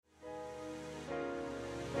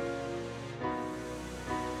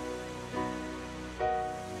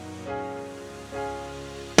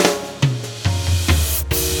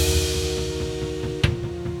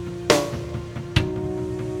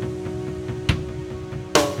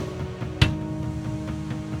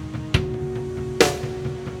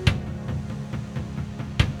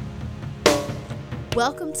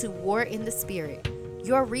Welcome to War in the Spirit,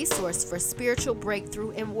 your resource for spiritual breakthrough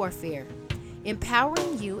and warfare,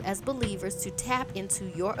 empowering you as believers to tap into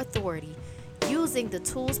your authority using the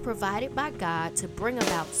tools provided by God to bring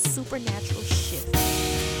about supernatural shift.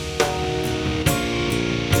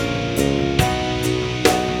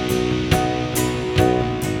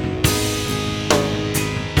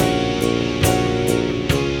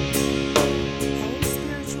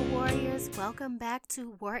 Welcome back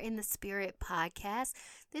to War in the Spirit podcast.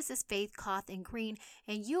 This is Faith Cawthon Green,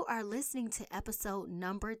 and you are listening to episode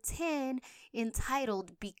number 10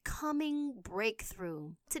 entitled Becoming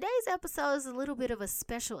Breakthrough. Today's episode is a little bit of a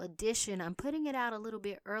special edition. I'm putting it out a little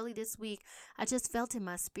bit early this week. I just felt in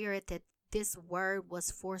my spirit that this word was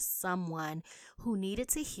for someone who needed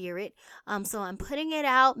to hear it. So I'm putting it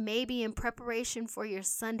out maybe in preparation for your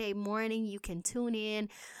Sunday morning. You can tune in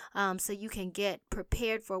so you can get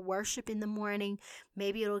prepared for worship in the morning.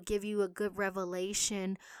 Maybe it'll give you a good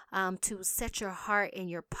revelation to set your heart and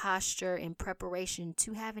your posture in preparation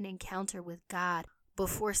to have an encounter with God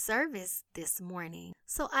before service this morning.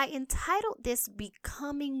 So I entitled this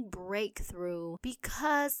Becoming Breakthrough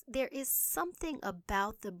because there is something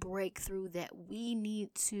about the breakthrough that we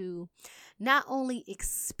need to not only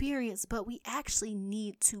experience, but we actually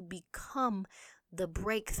need to become the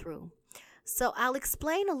breakthrough. So I'll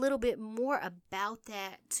explain a little bit more about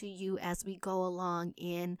that to you as we go along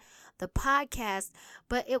in the podcast,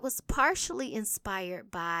 but it was partially inspired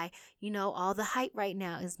by, all the hype right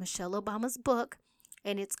now is Michelle Obama's book,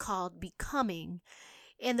 and it's called Becoming.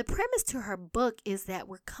 And the premise to her book is that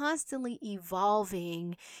we're constantly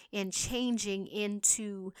evolving and changing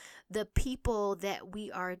into the people that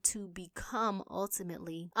we are to become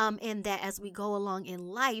ultimately. And that as we go along in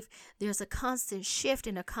life, there's a constant shift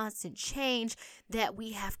and a constant change that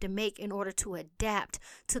we have to make in order to adapt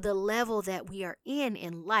to the level that we are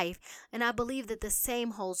in life. And I believe that the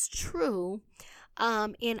same holds true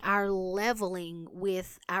in our leveling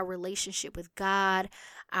with our relationship with God,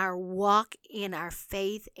 our walk in our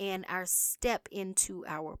faith, and our step into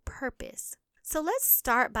our purpose. So let's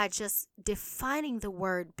start by just defining the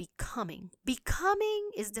word becoming.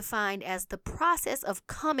 Becoming is defined as the process of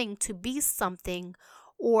coming to be something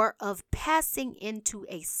or of passing into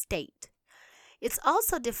a state. It's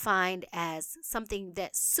also defined as something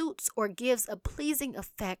that suits or gives a pleasing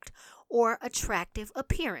effect or attractive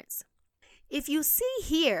appearance. If you see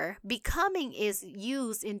here, becoming is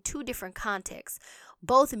used in two different contexts,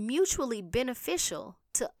 both mutually beneficial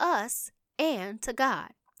to us and to God.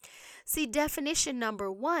 See, definition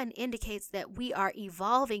number 1 indicates that we are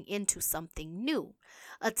evolving into something new,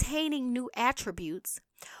 attaining new attributes,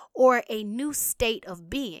 or a new state of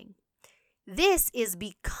being. This is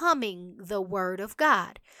becoming the Word of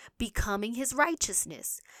God, becoming His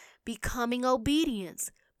righteousness, becoming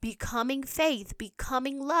obedience, becoming faith,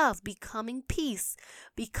 becoming love, becoming peace,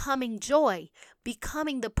 becoming joy,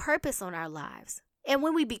 becoming the purpose on our lives. And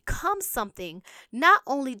when we become something, not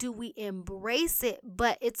only do we embrace it,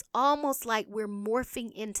 but it's almost like we're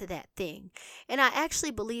morphing into that thing. And I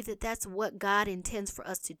actually believe that that's what God intends for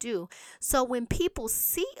us to do. So when people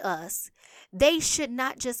see us, they should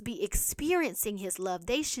not just be experiencing His love.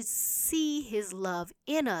 They should see His love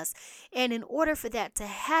in us. And in order for that to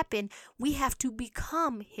happen, we have to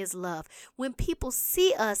become His love. When people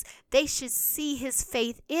see us, they should see His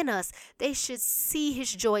faith in us. They should see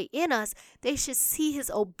His joy in us. They should see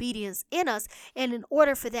His obedience in us. And in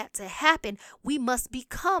order for that to happen, we must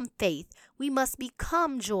become faith. We must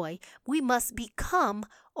become joy. We must become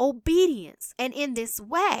obedience. And in this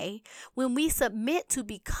way, when we submit to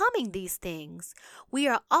becoming these things, we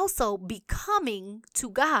are also becoming to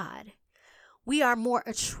God. We are more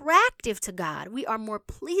attractive to God. We are more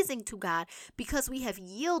pleasing to God because we have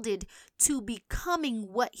yielded to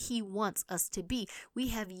becoming what He wants us to be. We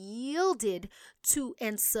have yielded to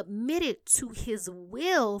and submitted to His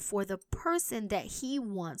will for the person that He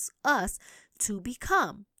wants us to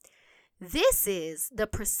become. This is the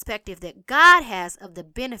perspective that God has of the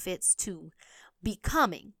benefits to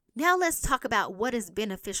becoming. Now let's talk about what is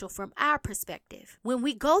beneficial from our perspective. When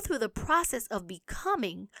we go through the process of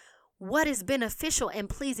becoming what is beneficial and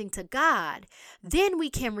pleasing to God, then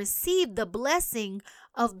we can receive the blessing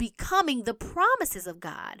of becoming the promises of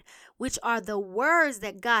God, which are the words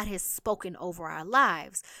that God has spoken over our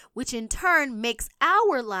lives, which in turn makes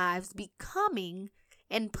our lives becoming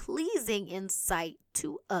and pleasing in sight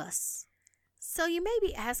to us. So you may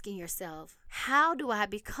be asking yourself, how do I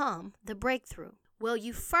become the breakthrough? Well,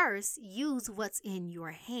 you first use what's in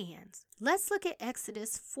your hands. Let's look at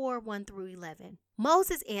Exodus 4:1-11.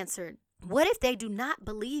 Moses answered, "What if they do not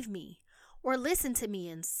believe me or listen to me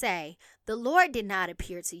and say, 'The Lord did not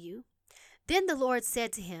appear to you?' Then the Lord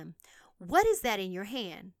said to him, "What is that in your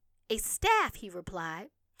hand?" "A staff," he replied.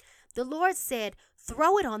 The Lord said,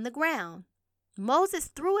 "Throw it on the ground." Moses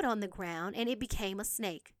threw it on the ground, and it became a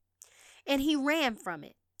snake, and he ran from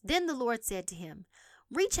it. Then the Lord said to him,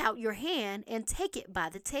 "Reach out your hand and take it by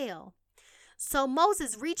the tail." So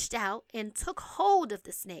Moses reached out and took hold of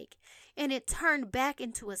the snake, and it turned back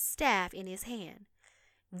into a staff in his hand.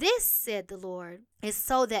 "This," said the Lord, "is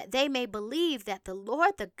so that they may believe that the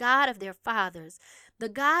Lord, the God of their fathers, the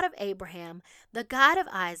God of Abraham, the God of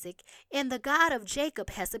Isaac, and the God of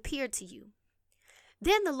Jacob has appeared to you."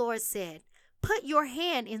 Then the Lord said, "Put your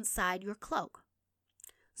hand inside your cloak."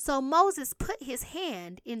 So Moses put his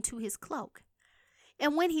hand into his cloak,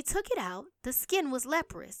 and when he took it out, the skin was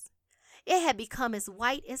leprous. It had become as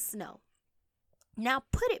white as snow. "Now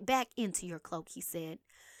put it back into your cloak," he said.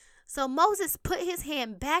 So Moses put his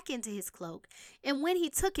hand back into his cloak, and when he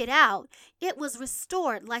took it out, it was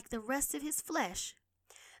restored like the rest of his flesh.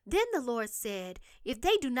 Then the Lord said, "If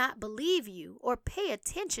they do not believe you or pay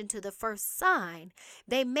attention to the first sign,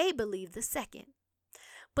 they may believe the second.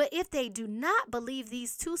 But if they do not believe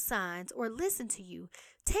these two signs or listen to you,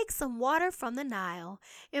 take some water from the Nile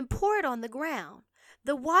and pour it on the ground.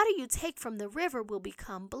 The water you take from the river will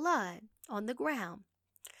become blood on the ground."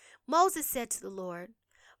 Moses said to the Lord,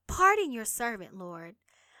 "Pardon your servant, Lord.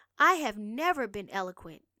 I have never been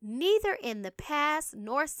eloquent, neither in the past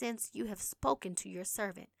nor since you have spoken to your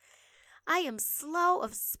servant. I am slow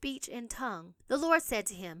of speech and tongue." The Lord said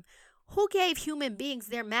to him, "Who gave human beings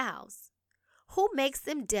their mouths? Who makes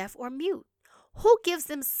them deaf or mute? Who gives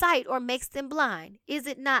them sight or makes them blind? Is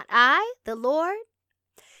it not I, the Lord?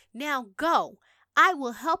 Now go, I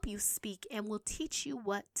will help you speak and will teach you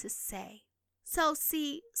what to say." So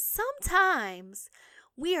see, sometimes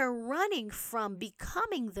we are running from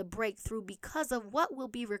becoming the breakthrough because of what will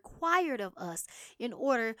be required of us in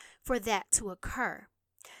order for that to occur.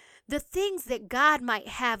 The things that God might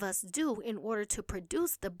have us do in order to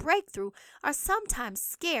produce the breakthrough are sometimes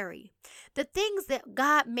scary. The things that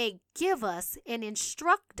God may give us and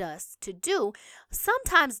instruct us to do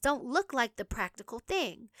sometimes don't look like the practical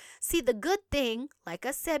thing. See, the good thing, like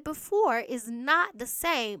I said before, is not the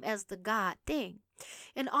same as the God thing.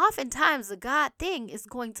 And oftentimes the God thing is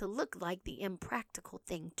going to look like the impractical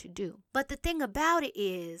thing to do. But the thing about it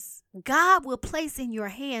is, God will place in your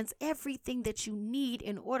hands everything that you need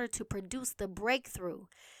in order to produce the breakthrough.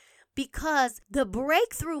 Because the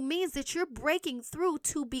breakthrough means that you're breaking through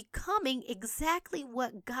to becoming exactly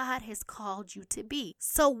what God has called you to be.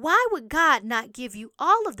 So why would God not give you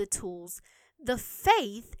all of the tools, the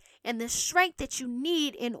faith, and the strength that you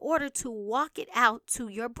need in order to walk it out to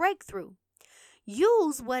your breakthrough?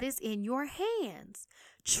 Use what is in your hands.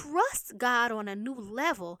 Trust God on a new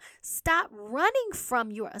level. Stop running from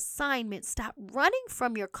your assignment. Stop running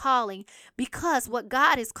from your calling because what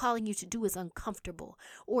God is calling you to do is uncomfortable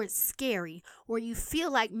or it's scary, or you feel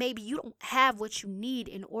like maybe you don't have what you need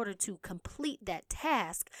in order to complete that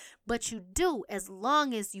task. But you do, as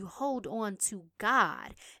long as you hold on to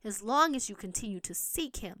God, as long as you continue to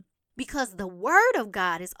seek Him, because the Word of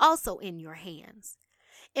God is also in your hands.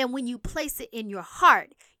 And when you place it in your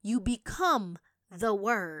heart, you become the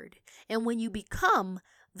Word. And when you become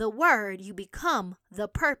the Word, you become the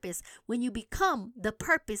purpose. When you become the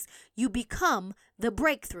purpose, you become the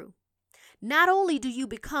breakthrough. Not only do you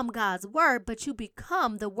become God's Word, but you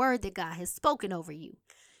become the Word that God has spoken over you.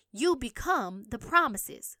 You become the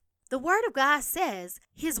promises. The Word of God says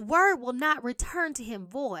His Word will not return to Him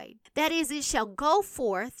void. That is, it shall go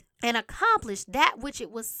forth and accomplish that which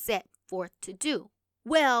it was set forth to do.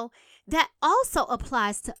 Well, that also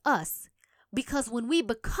applies to us, because when we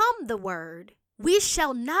become the Word, we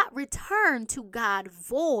shall not return to God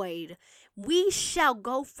void. We shall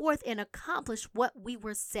go forth and accomplish what we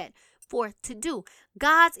were set forth to do.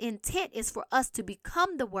 God's intent is for us to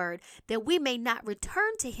become the Word, that we may not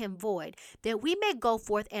return to Him void, that we may go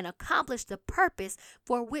forth and accomplish the purpose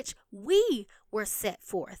for which we were set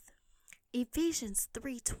forth. Ephesians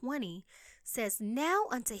 3:20 says, "Now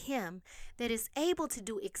unto Him that is able to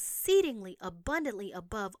do exceedingly abundantly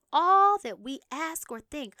above all that we ask or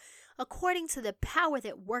think, according to the power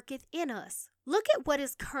that worketh in us." Look at what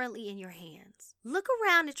is currently in your hands. Look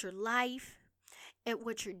around at your life, at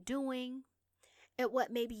what you're doing, at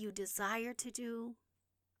what maybe you desire to do.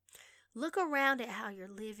 Look around at how you're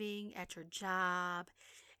living, at your job,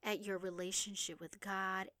 at your relationship with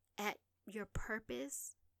God, at your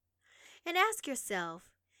purpose. And ask yourself,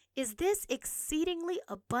 is this exceedingly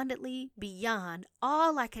abundantly beyond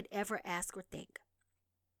all I could ever ask or think?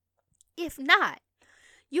 If not,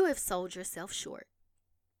 you have sold yourself short.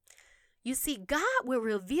 You see, God will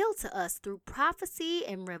reveal to us through prophecy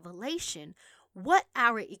and revelation what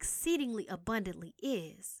our exceedingly abundantly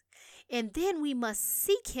is. And then we must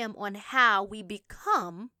seek him on how we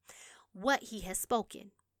become what he has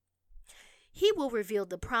spoken. He will reveal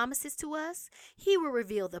the promises to us. He will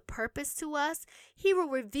reveal the purpose to us. He will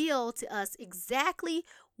reveal to us exactly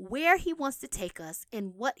where he wants to take us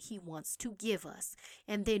and what he wants to give us.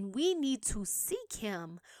 And then we need to seek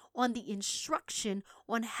him on the instruction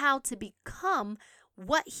on how to become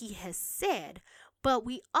what he has said. But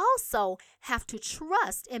we also have to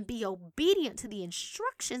trust and be obedient to the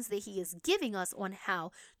instructions that he is giving us on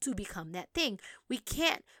how to become that thing. We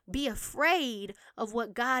can't be afraid of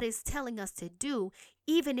what God is telling us to do,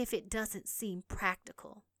 even if it doesn't seem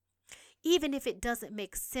practical, even if it doesn't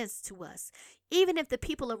make sense to us, even if the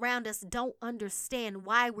people around us don't understand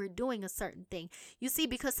why we're doing a certain thing. You see,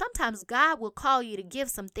 because sometimes God will call you to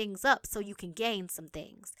give some things up so you can gain some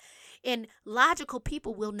things. And logical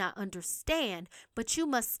people will not understand, but you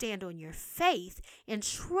must stand on your faith and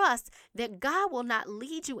trust that God will not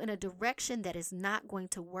lead you in a direction that is not going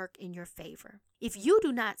to work in your favor. If you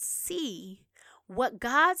do not see what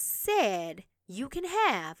God said you can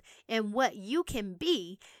have and what you can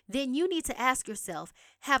be, then you need to ask yourself,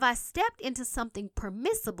 have I stepped into something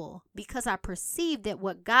permissible because I perceived that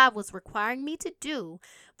what God was requiring me to do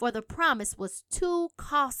for the promise was too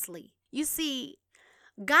costly? You see,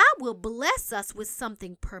 God will bless us with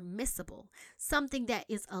something permissible, something that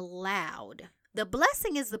is allowed. The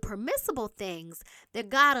blessing is the permissible things that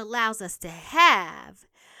God allows us to have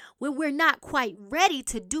when we're not quite ready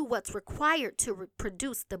to do what's required to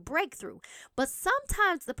produce the breakthrough. But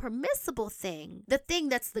sometimes the permissible thing, the thing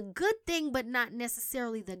that's the good thing but not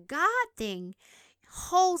necessarily the God thing,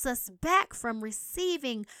 holds us back from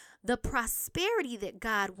receiving the prosperity that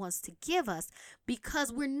God wants to give us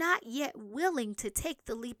because we're not yet willing to take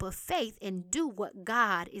the leap of faith and do what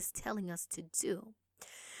God is telling us to do.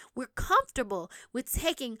 We're comfortable with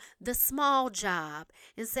taking the small job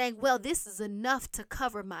and saying, well, this is enough to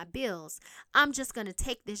cover my bills. I'm just going to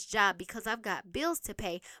take this job because I've got bills to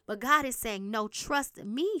pay. But God is saying, no, trust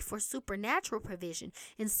me for supernatural provision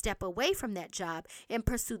and step away from that job and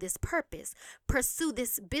pursue this purpose, pursue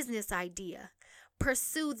this business idea,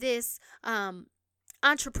 pursue this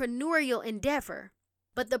entrepreneurial endeavor.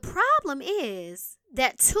 But the problem is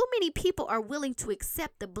that too many people are willing to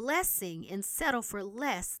accept the blessing and settle for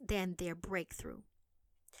less than their breakthrough.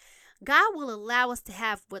 God will allow us to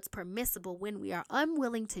have what's permissible when we are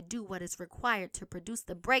unwilling to do what is required to produce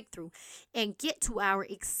the breakthrough and get to our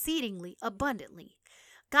exceedingly abundantly.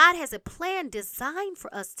 God has a plan designed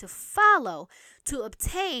for us to follow to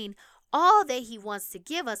obtain all that he wants to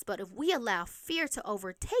give us. But if we allow fear to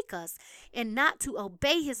overtake us and not to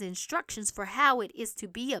obey his instructions for how it is to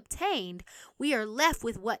be obtained, we are left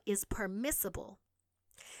with what is permissible.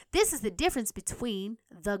 This is the difference between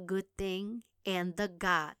the good thing and the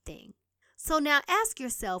God thing. So now ask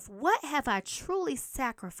yourself, what have I truly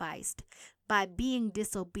sacrificed by being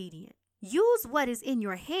disobedient? Use what is in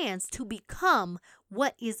your hands to become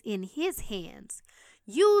what is in his hands.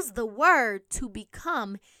 Use the word to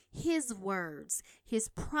become his words, his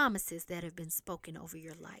promises that have been spoken over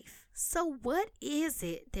your life. So what is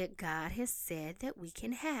it that God has said that we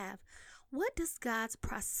can have? What does God's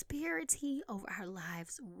prosperity over our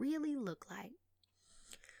lives really look like?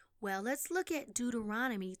 Well, let's look at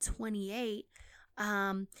Deuteronomy 28.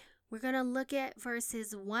 We're going to look at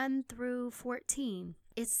verses 1 through 14.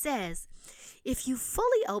 It says, if you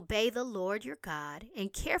fully obey the Lord your God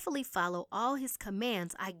and carefully follow all his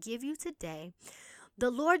commands I give you today, the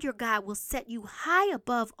Lord your God will set you high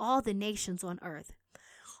above all the nations on earth.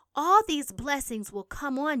 All these blessings will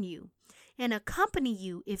come on you and accompany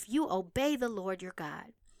you if you obey the Lord your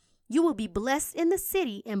God. You will be blessed in the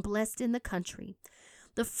city and blessed in the country.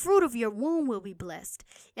 The fruit of your womb will be blessed,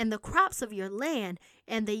 and the crops of your land,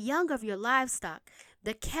 and the young of your livestock,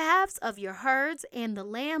 the calves of your herds, and the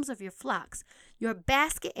lambs of your flocks. Your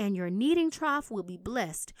basket and your kneading trough will be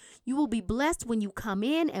blessed. You will be blessed when you come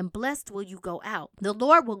in, and blessed will you go out. The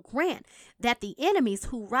Lord will grant that the enemies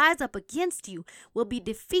who rise up against you will be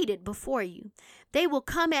defeated before you. They will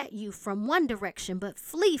come at you from one direction, but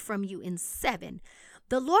flee from you in 7.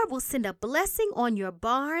 The Lord will send a blessing on your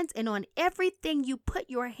barns and on everything you put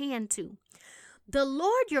your hand to. The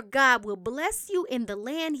Lord your God will bless you in the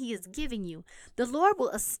land he is giving you. The Lord will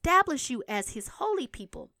establish you as his holy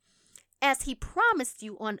people, as he promised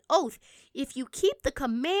you on oath, if you keep the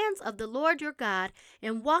commands of the Lord your God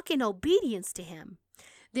and walk in obedience to him.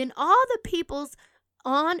 Then all the peoples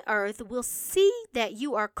on earth will see that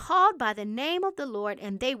you are called by the name of the Lord,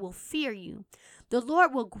 and they will fear you. The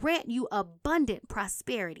Lord will grant you abundant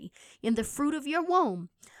prosperity in the fruit of your womb,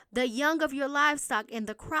 the young of your livestock, and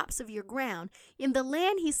the crops of your ground, in the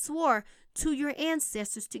land he swore to your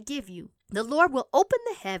ancestors to give you. The Lord will open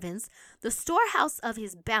the heavens, the storehouse of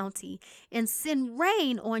his bounty, and send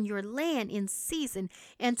rain on your land in season,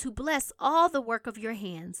 and to bless all the work of your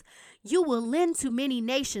hands. You will lend to many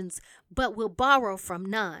nations, but will borrow from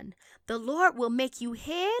none. The Lord will make you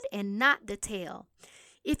head and not the tail.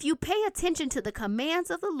 If you pay attention to the commands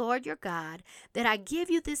of the Lord your God that I give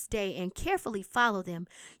you this day and carefully follow them,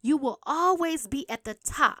 you will always be at the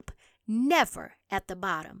top, never at the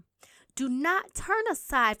bottom. Do not turn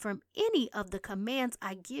aside from any of the commands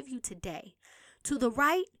I give you today, to the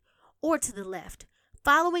right or to the left,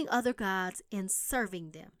 following other gods and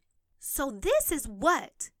serving them. So this is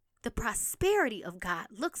what the prosperity of God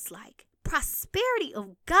looks like. Prosperity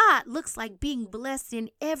of God looks like being blessed in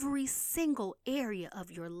every single area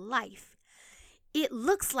of your life. It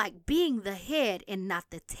looks like being the head and not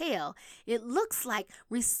the tail. It looks like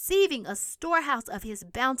receiving a storehouse of his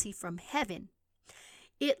bounty from heaven.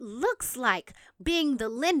 It looks like being the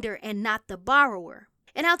lender and not the borrower.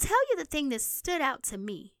 And I'll tell you the thing that stood out to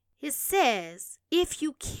me. It says, if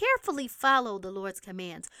you carefully follow the Lord's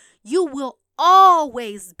commands, you will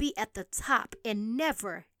always be at the top and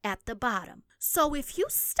never at the bottom. So if you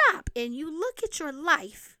stop and you look at your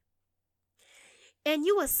life and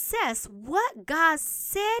you assess what God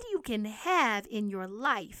said you can have in your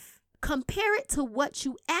life, compare it to what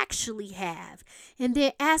you actually have, and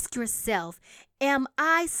then ask yourself, am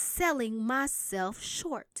I selling myself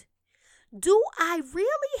short? Do I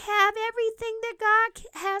really have everything that God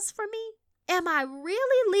has for me? Am I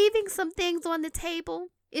really leaving some things on the table?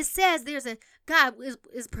 It says God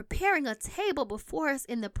is preparing a table before us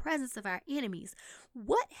in the presence of our enemies.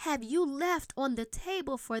 What have you left on the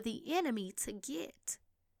table for the enemy to get?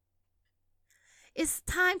 It's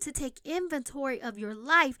time to take inventory of your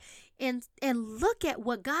life and look at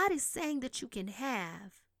what God is saying that you can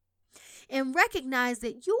have. And recognize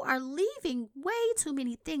that you are leaving way too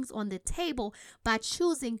many things on the table by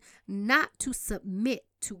choosing not to submit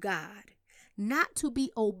to God, not to be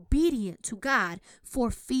obedient to God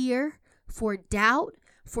for fear, for doubt,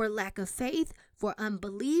 for lack of faith, for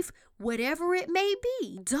unbelief, whatever it may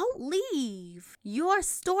be. Don't leave your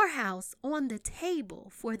storehouse on the table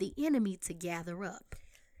for the enemy to gather up.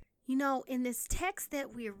 You know, in this text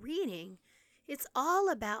that we're reading, it's all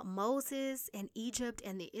about Moses and Egypt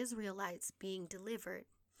and the Israelites being delivered.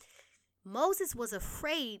 Moses was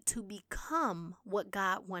afraid to become what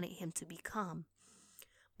God wanted him to become.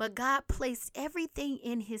 But God placed everything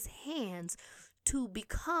in his hands to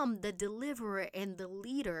become the deliverer and the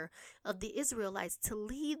leader of the Israelites, to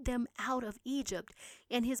lead them out of Egypt.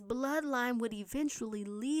 And his bloodline would eventually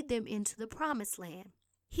lead them into the promised land.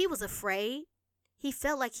 He was afraid. He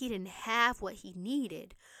felt like he didn't have what he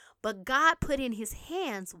needed. But God put in his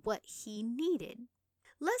hands what he needed.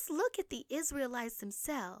 Let's look at the Israelites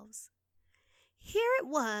themselves. Here it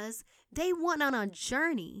was, they went on a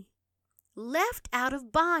journey, left out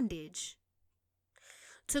of bondage,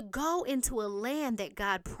 to go into a land that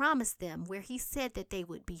God promised them, where he said that they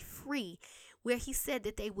would be free, where he said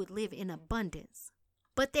that they would live in abundance.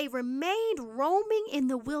 But they remained roaming in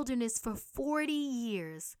the wilderness for 40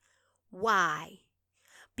 years. Why?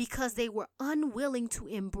 Because they were unwilling to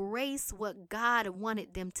embrace what God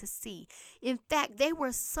wanted them to see. In fact, they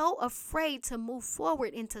were so afraid to move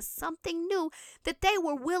forward into something new that they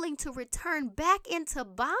were willing to return back into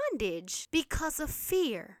bondage because of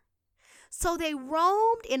fear. So they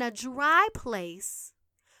roamed in a dry place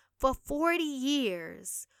for 40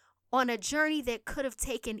 years on a journey that could have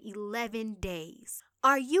taken 11 days.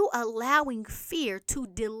 Are you allowing fear to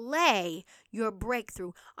delay your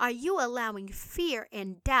breakthrough? Are you allowing fear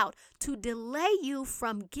and doubt to delay you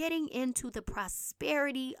from getting into the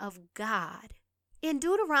prosperity of God? In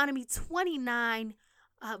Deuteronomy 29,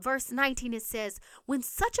 verse 19, it says, when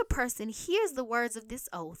such a person hears the words of this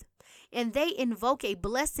oath, and they invoke a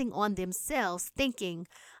blessing on themselves, thinking,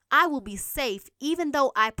 I will be safe even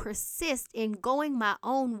though I persist in going my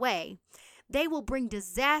own way, they will bring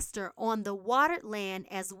disaster on the watered land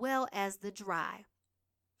as well as the dry.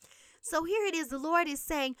 So here it is. The Lord is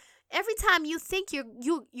saying, every time you think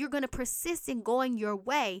you're going to persist in going your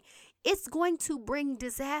way, it's going to bring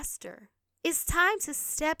disaster. It's time to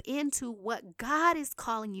step into what God is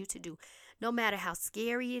calling you to do. No matter how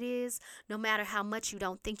scary it is, no matter how much you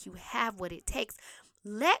don't think you have what it takes,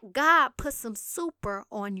 let God put some super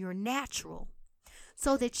on your natural,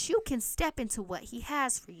 so that you can step into what he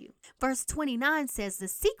has for you. Verse 29 says, the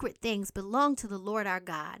secret things belong to the Lord our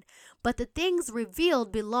God, but the things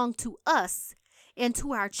revealed belong to us and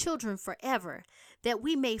to our children forever, that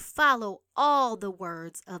we may follow all the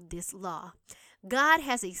words of this law. God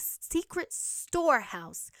has a secret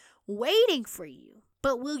storehouse waiting for you,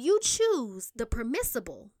 but will you choose the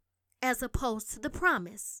permissible as opposed to the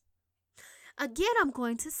promise? Again, I'm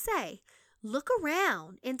going to say, look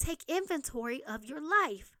around and take inventory of your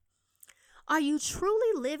life. Are you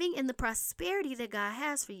truly living in the prosperity that God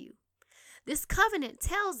has for you? This covenant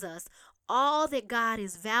tells us all that God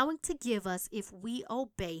is vowing to give us if we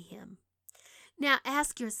obey him. Now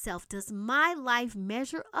ask yourself, does my life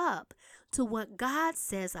measure up to what God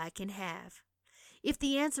says I can have? If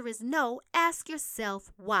the answer is no, ask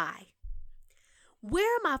yourself why.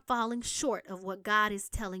 Where am I falling short of what God is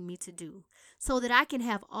telling me to do so that I can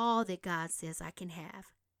have all that God says I can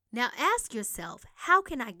have? Now ask yourself, how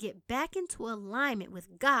can I get back into alignment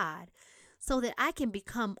with God so that I can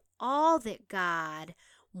become all that God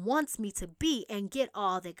wants me to be and get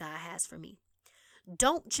all that God has for me?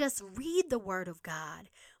 Don't just read the word of God,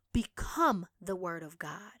 become the word of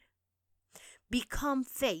God. Become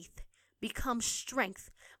faith, become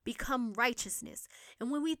strength, become righteousness.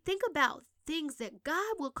 And when we think about things that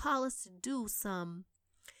God will call us to do, some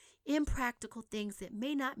impractical things that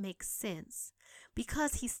may not make sense,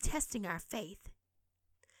 because he's testing our faith.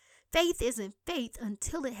 Faith isn't faith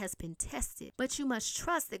until it has been tested, but you must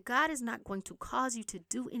trust that God is not going to cause you to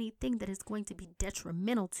do anything that is going to be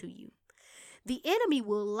detrimental to you. The enemy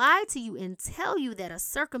will lie to you and tell you that a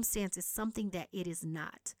circumstance is something that it is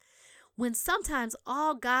not, when sometimes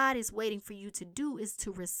all God is waiting for you to do is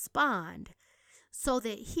to respond so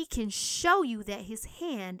that he can show you that his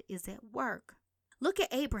hand is at work. Look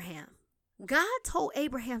at Abraham. God told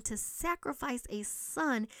Abraham to sacrifice a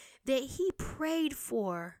son that he prayed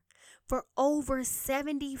for over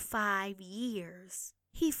 75 years.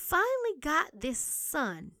 He finally got this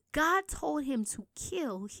son. God told him to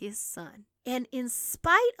kill his son. And in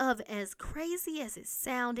spite of as crazy as it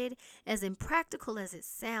sounded, as impractical as it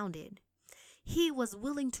sounded, he was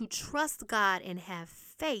willing to trust God and have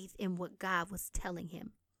faith in what God was telling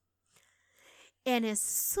him. And as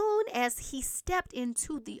soon as he stepped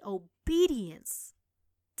into the obedience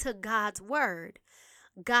to God's word,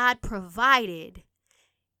 God provided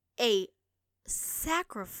a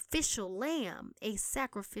sacrificial lamb, a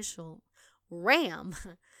sacrificial ram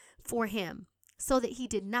for him so that he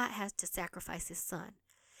did not have to sacrifice his son.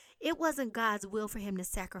 It wasn't God's will for him to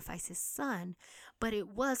sacrifice his son, but it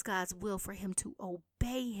was God's will for him to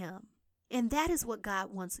obey him. And that is what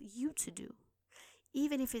God wants you to do,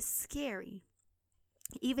 even if it's scary.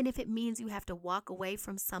 Even if it means you have to walk away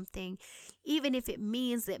from something, even if it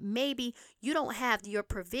means that maybe you don't have your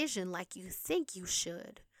provision like you think you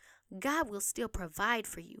should, God will still provide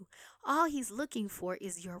for you. All he's looking for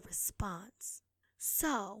is your response.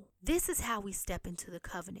 So, this is how we step into the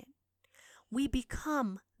covenant. We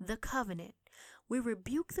become the covenant. We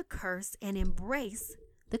rebuke the curse and embrace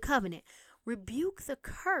the covenant. Rebuke the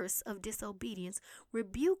curse of disobedience.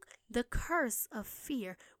 Rebuke the curse of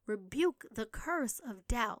fear. Rebuke the curse of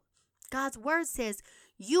doubt. God's word says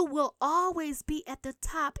you will always be at the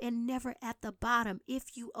top and never at the bottom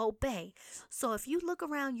if you obey. So if you look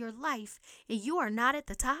around your life and you are not at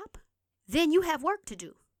the top, then you have work to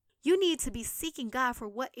do. You need to be seeking God for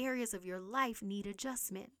what areas of your life need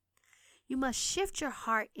adjustment. You must shift your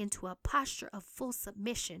heart into a posture of full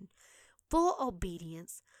submission, full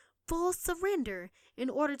obedience, full surrender in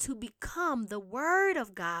order to become the word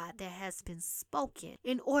of God that has been spoken,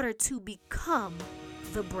 in order to become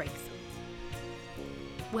the breakthrough.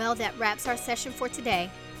 Well, that wraps our session for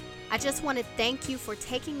today. I just want to thank you for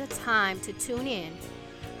taking the time to tune in.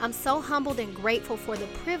 I'm so humbled and grateful for the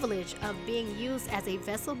privilege of being used as a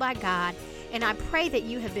vessel by God, and I pray that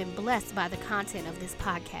you have been blessed by the content of this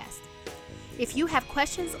podcast. If you have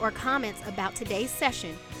questions or comments about today's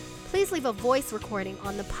session, please leave a voice recording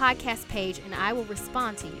on the podcast page and I will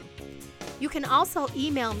respond to you. You can also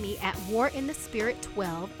email me at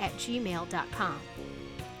warinthespirit12@gmail.com.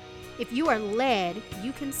 If you are led,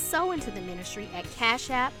 you can sow into the ministry at Cash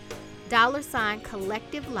App,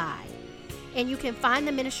 $Collective Live. And you can find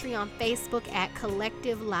the ministry on Facebook at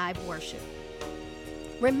Collective Live Worship.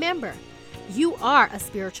 Remember, you are a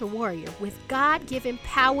spiritual warrior with God-given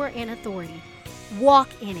power and authority. Walk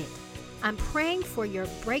in it. I'm praying for your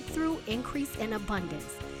breakthrough, increase, and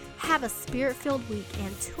abundance. Have a spirit-filled week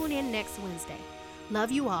and tune in next Wednesday.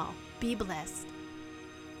 Love you all. Be blessed.